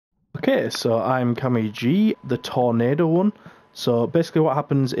Okay, so I'm CammyG, the tornado one. So basically what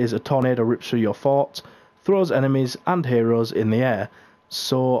happens is a tornado rips through your fort, throws enemies and heroes in the air.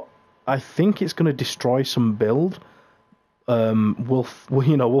 So I think it's going to destroy some build. We'll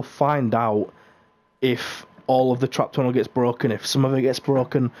find out if all of the trap tunnel gets broken. If some of it gets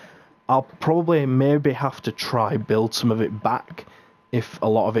broken, I'll probably maybe have to try build some of it back if a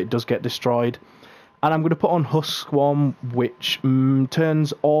lot of it does get destroyed. And I'm going to put on Husk Swarm, which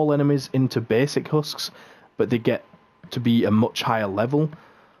turns all enemies into basic husks, but they get to be a much higher level.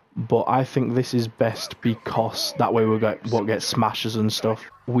 But I think this is best because that way won't get smashes and stuff.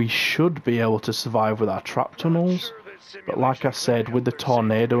 We should be able to survive with our trap tunnels, but like I said, with the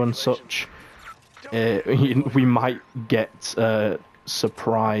tornado and such, we might get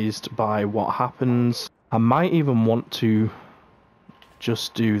surprised by what happens. I might even want to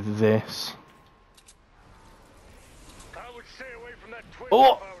just do this.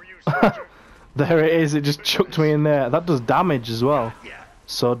 Oh! There it is, it just chucked me in there. That does damage as well.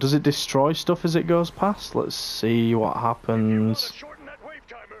 So does it destroy stuff as it goes past? Let's see what happens.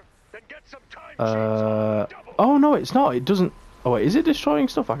 Oh no, it's not. It doesn't. Oh wait, is it destroying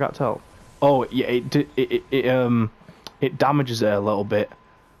stuff? I can't tell. Oh yeah, it damages it a little bit.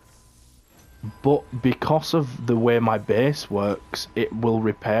 But because of the way my base works, it will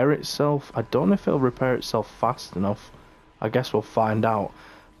repair itself. I don't know if it'll repair itself fast enough. I guess we'll find out.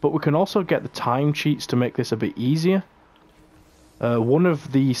 But we can also get the time cheats to make this a bit easier. One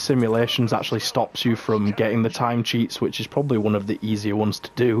of the simulations actually stops you from getting the time cheats, which is probably one of the easier ones to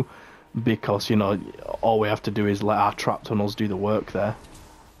do, because, you know, all we have to do is let our trap tunnels do the work there.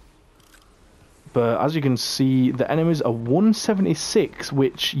 But as you can see, the enemies are 176,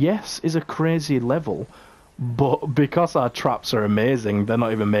 which, yes, is a crazy level, but because our traps are amazing, they're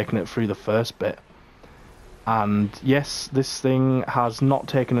not even making it through the first bit. And yes, this thing has not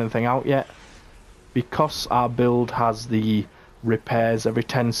taken anything out yet. Because our build has the repairs every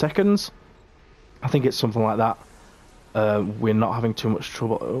 10 seconds, I think it's something like that, we're not having too much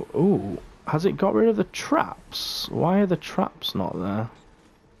trouble. Oh, has it got rid of the traps? Why are the traps not there?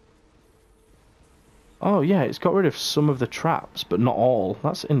 Oh yeah, it's got rid of some of the traps, but not all.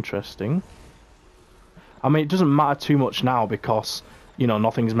 That's interesting. I mean, it doesn't matter too much now because, you know,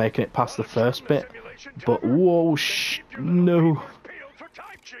 nothing's making it past the first bit. But whoa, no.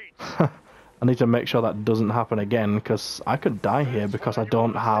 I need to make sure that doesn't happen again, because I could die here because I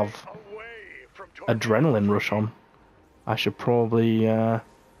don't have adrenaline rush on. I should probably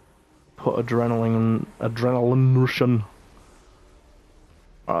put adrenaline rush on.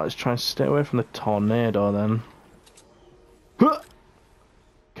 Alright, let's try and stay away from the tornado then.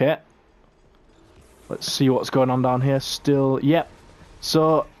 Okay. Let's see what's going on down here. Still, yep.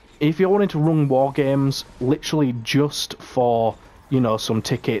 So, if you're wanting to run Wargames literally just for, you know, some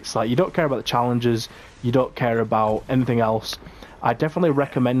tickets, like you don't care about the challenges, you don't care about anything else, I definitely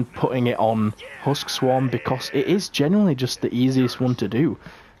recommend putting it on Husk Swarm because it is genuinely just the easiest one to do.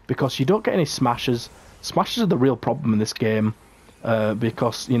 Because you don't get any smashes. Smashes are the real problem in this game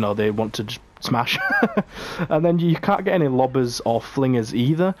because, you know, they want to smash. And then you can't get any lobbers or flingers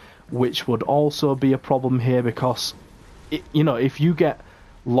either, which would also be a problem here because, you know, if you get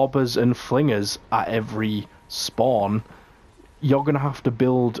lobbers and flingers at every spawn, you're going to have to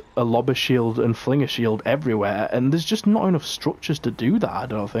build a lobber shield and flinger shield everywhere, and there's just not enough structures to do that, I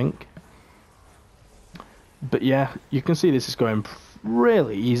don't think. But yeah, you can see this is going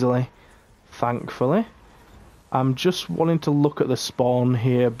really easily, thankfully. I'm just wanting to look at the spawn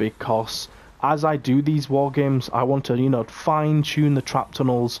here because as I do these Wargames, I want to, you know, fine-tune the trap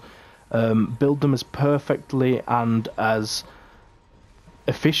tunnels, build them as perfectly and as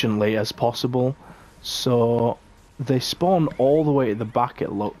efficiently as possible. So they spawn all the way at the back,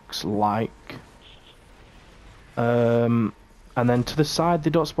 it looks like, and then to the side they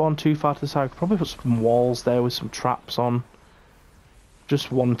don't spawn too far to the side. Probably put some walls there with some traps on,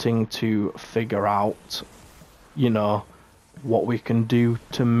 just wanting to figure out, you know, what we can do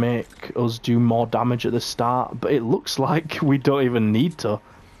to make us do more damage at the start. But it looks like we don't even need to.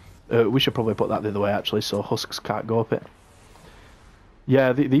 We should probably put that the other way actually, so husks can't go up it.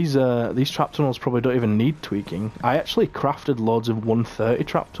 Yeah, these trap tunnels probably don't even need tweaking. I actually crafted loads of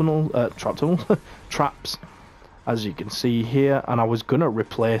 130 traps, as you can see here, and I was gonna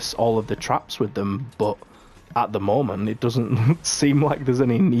replace all of the traps with them, but at the moment it doesn't seem like there's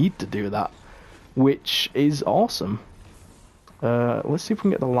any need to do that, which is awesome. Let's see if we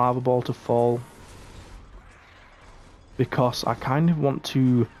can get the lava ball to fall, because I kind of want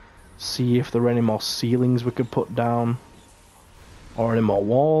to see if there are any more ceilings we could put down. Or any more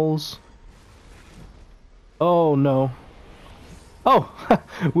walls. Oh no. Oh,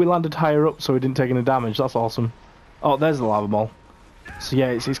 we landed higher up so we didn't take any damage. That's awesome. Oh, there's the lava ball. So yeah,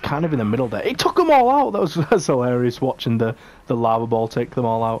 it's kind of in the middle there. It took them all out. That's hilarious watching the lava ball take them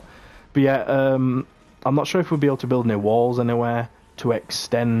all out. But yeah, I'm not sure if we'll be able to build any walls anywhere to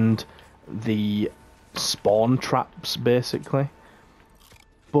extend the spawn traps, basically.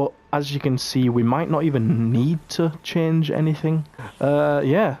 But as you can see, we might not even need to change anything.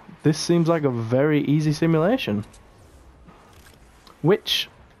 Yeah, this seems like a very easy simulation. Which,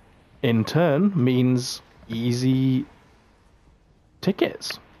 in turn, means easy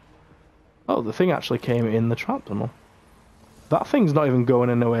tickets. Oh, the thing actually came in the trap tunnel. That thing's not even going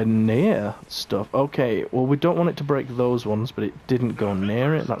anywhere near stuff. Okay, well, we don't want it to break those ones, but it didn't go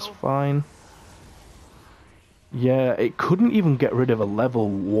near it. That's fine. Yeah, it couldn't even get rid of a level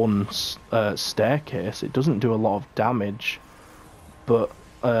 1 staircase. It doesn't do a lot of damage. But,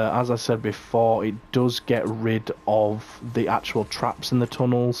 as I said before, it does get rid of the actual traps in the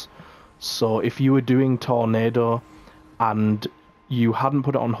tunnels. So if you were doing Tornado and you hadn't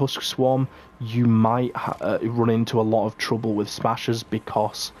put it on Husk Swarm, you might run into a lot of trouble with Smashers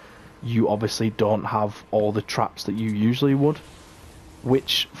because you obviously don't have all the traps that you usually would.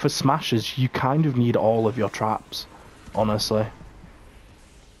 Which, for Smashers, you kind of need all of your traps, honestly.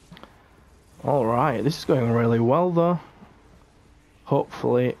 Alright, this is going really well though.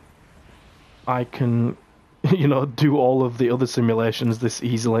 Hopefully I can, you know, do all of the other simulations this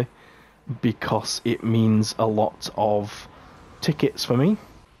easily, because it means a lot of tickets for me.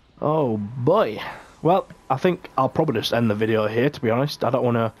 Oh boy. Well, I think I'll probably just end the video here, to be honest. I don't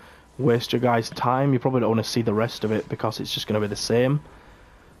want to waste your guys' time. You probably don't want to see the rest of it because it's just going to be the same.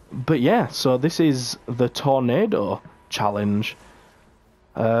 But yeah, so this is the Tornado challenge.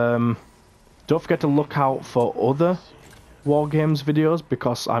 Don't forget to look out for other Wargames videos,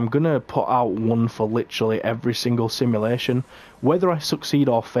 because I'm going to put out one for literally every single simulation. Whether I succeed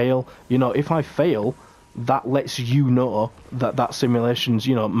or fail, you know, if I fail, that lets you know that that simulation's,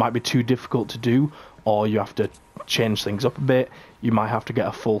 you know, might be too difficult to do, or you have to change things up a bit. You might have to get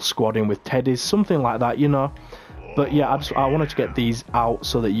a full squad in with teddies, something like that, you know. But yeah, I wanted to get these out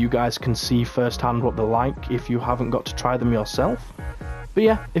so that you guys can see firsthand what they're like if you haven't got to try them yourself. But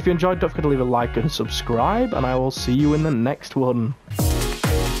yeah, if you enjoyed, don't forget to leave a like and subscribe, and I will see you in the next one.